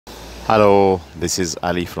Hello, this is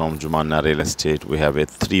Ali from Jumana Real Estate. We have a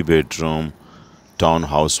three-bedroom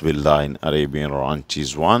townhouse villa in Arabian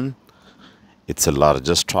Ranches 1. It's a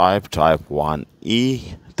largest type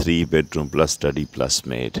 1E, three-bedroom plus study plus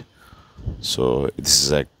maid. So this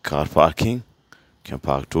is a car parking. You can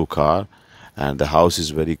park two car, and the house is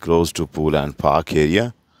very close to pool and park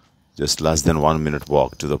area. Just less than 1 minute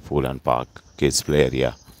walk to the pool and park kids play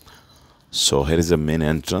area. So here is the main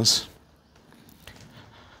entrance.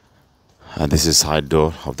 And this is side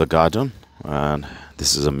door of the garden, and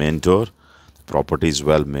this is a main door. The property is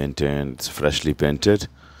well maintained, it's freshly painted.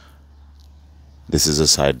 This is the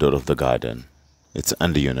side door of the garden. It's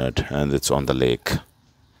end unit and it's on the lake.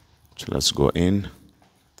 So let's go in.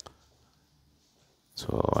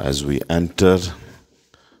 So as we enter,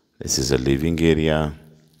 this is a living area,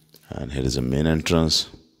 and here is a main entrance.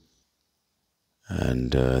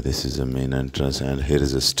 And this is the main entrance, and here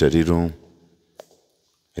is a study room.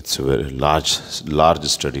 It's a very large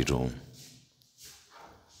study room.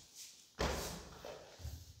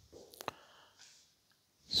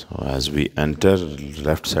 So as we enter,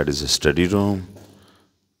 left side is a study room.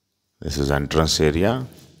 This is entrance area,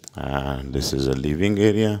 and this is a living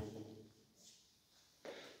area.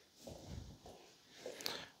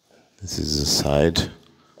 This is the side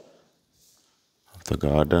of the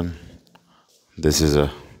garden. This is a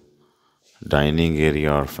dining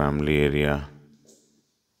area or family area.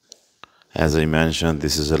 As I mentioned,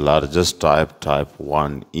 this is the largest type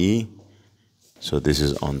 1E. So this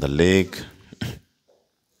is on the lake.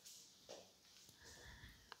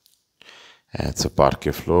 It's a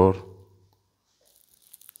parquet floor.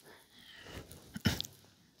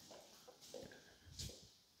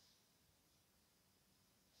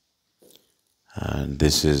 And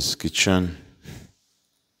this is kitchen.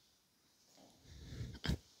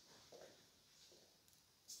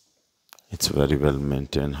 It's a very well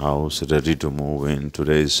maintained house, ready to move in.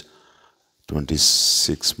 Today is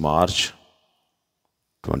 26 March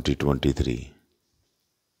 2023.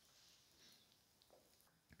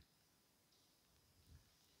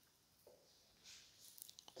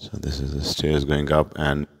 So this is the stairs going up,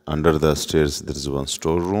 and under the stairs there is one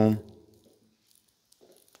storeroom,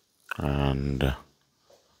 and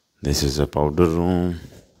this is a powder room.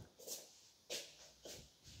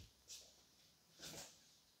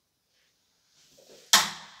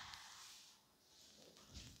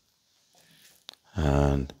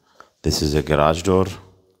 And this is a garage door.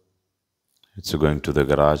 It's going to the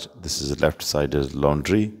garage. This is the left side is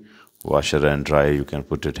laundry, washer and dryer. You can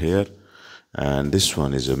put it here. And this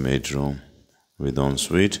one is a maid room with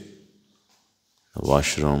ensuite, a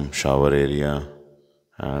washroom, shower area,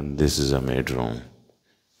 and this is a maid room.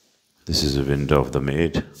 This is a window of the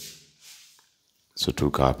maid. So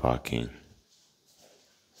two car parking.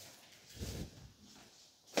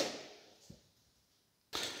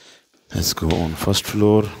 Let's go on first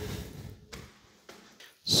floor.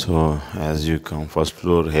 So as you come first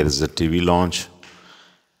floor, here is the TV lounge.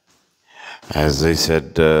 As I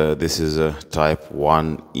said, this is a type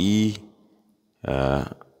 1E,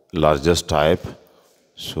 largest type.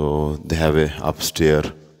 So they have a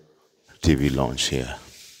upstairs TV lounge here.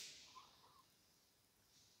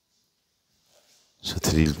 So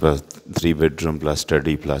three bedroom plus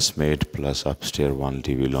study plus maid plus upstairs one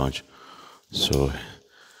TV lounge. So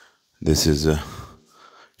this is a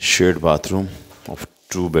shared bathroom of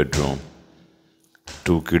 2 bedroom,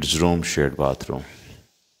 2 kids room, shared bathroom.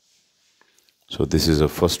 So this is a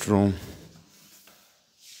first room.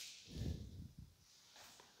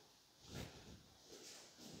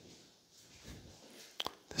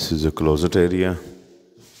 This is a closet area.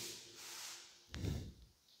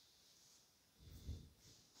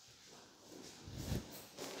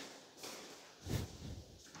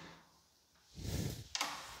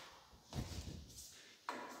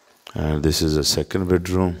 And this is a second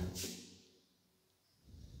bedroom.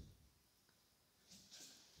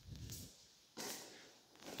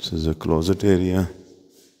 This is a closet area.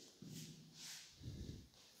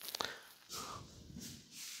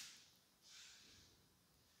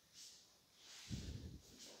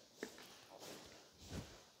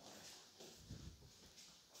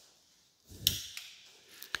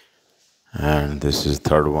 And this is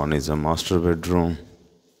third one is a master bedroom.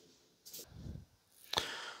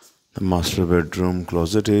 The master bedroom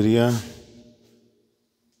closet area.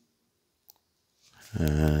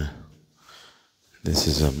 This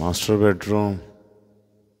is a master bedroom.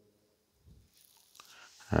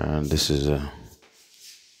 And this is a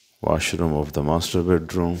washroom of the master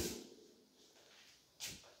bedroom.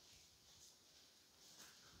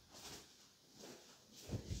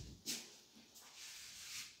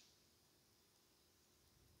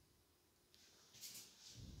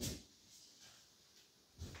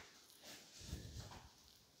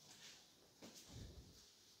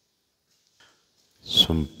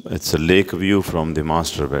 So it's a lake view from the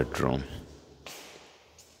master bedroom.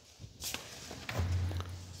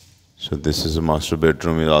 So this is a master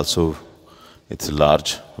bedroom. It's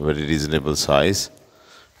large, very reasonable size.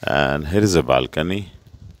 And here is a balcony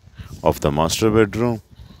of the master bedroom.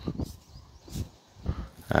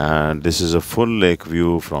 And this is a full lake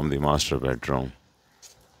view from the master bedroom.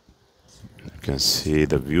 You can see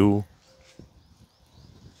the view.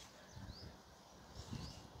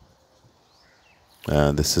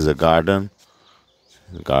 And this is a garden.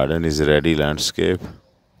 The garden is a ready landscape.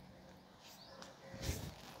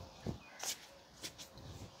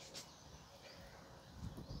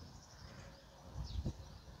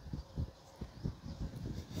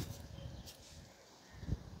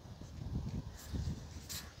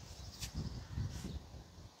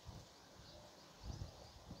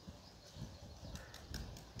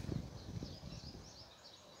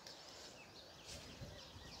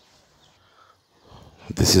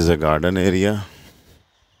 This is a garden area.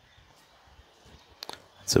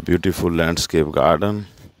 It's a beautiful landscape garden.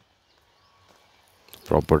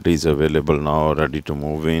 Property is available now, ready to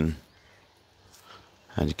move in.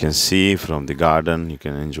 And you can see from the garden, you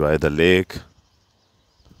can enjoy the lake.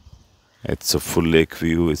 It's a full lake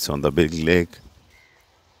view. It's on the big lake.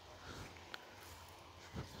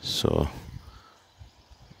 So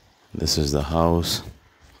this is the house.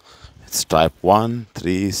 It's type 1,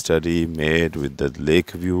 3-story made with the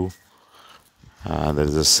lake view. There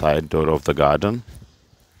is a side door of the garden.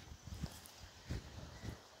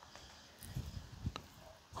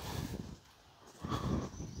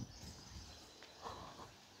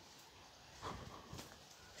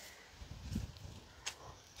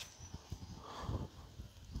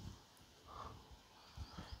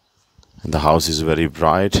 And the house is very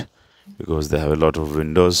bright because they have a lot of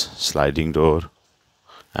windows, sliding door,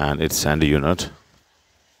 and it's sand unit.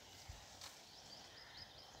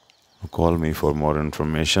 Call me for more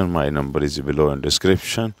information. My number is below in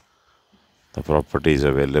description. The property is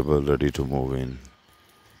available, ready to move in.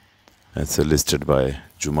 It's listed by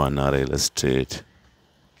Jumana Real Estate.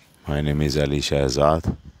 My name is Ali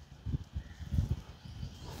Shahzad.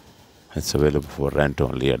 It's available for rent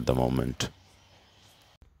only at the moment.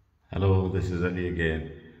 Hello, this is Ali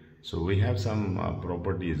again. So we have some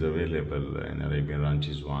properties available in Arabian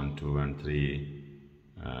Ranches 1, 2 and 3,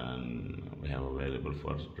 and we have available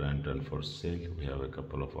for rent and for sale. We have a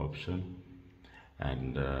couple of options,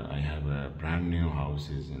 and I have brand new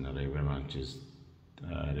houses in Arabian Ranches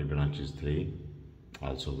 3,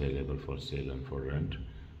 also available for sale and for rent.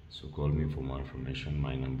 So call me for more information.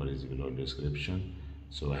 My number is below in description.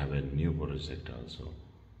 So I have a new project also.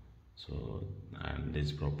 So, and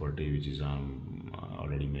this property which is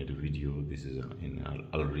already made a video, this is in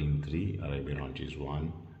Reem 3, Arabian Ranches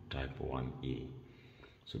 1, type 1A.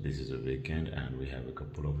 So this is a vacant, and we have a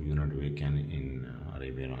couple of unit vacant in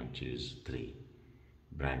Arabian Ranches 3,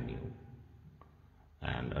 brand new.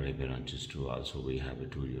 And Arabian Ranches 2 also we have a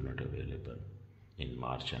 2 unit available in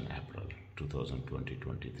March and April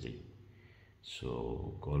 2023.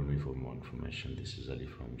 So call me for more information. This is Ali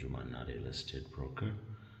from Jumana Real Estate Broker.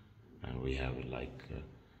 And we have like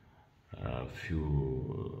a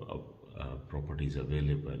few properties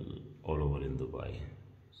available all over in Dubai.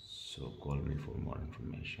 So call me for more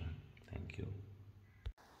information. Thank you.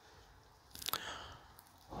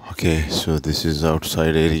 Okay, so this is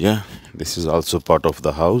outside area. This is also part of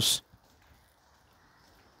the house.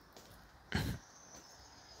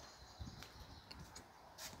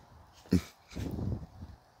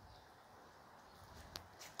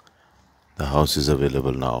 The house is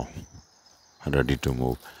available now, ready to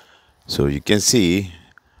move. So you can see,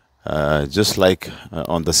 just like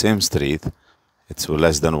on the same street, it's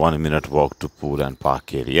less than 1 minute walk to pool and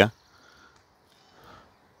park area.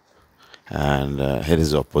 And here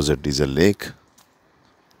is opposite is a lake.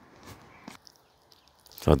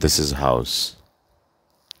 So this is house.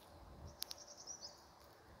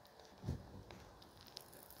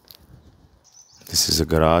 This is a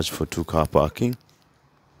garage for 2-car parking.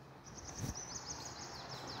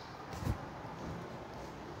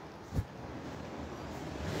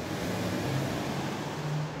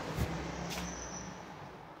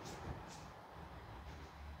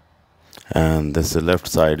 And this the left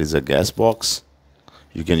side is a gas box.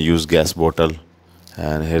 You can use gas bottle,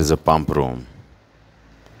 and here's a pump room.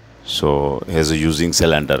 So here's a using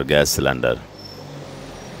cylinder, gas cylinder.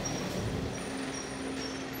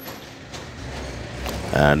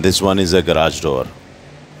 And this one is a garage door.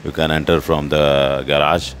 You can enter from the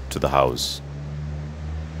garage to the house.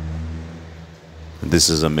 This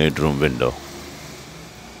is a maid room window.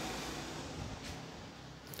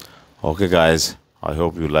 Okay guys, I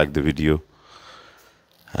hope you like the video.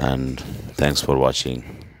 and thanks for watching.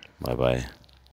 Bye bye.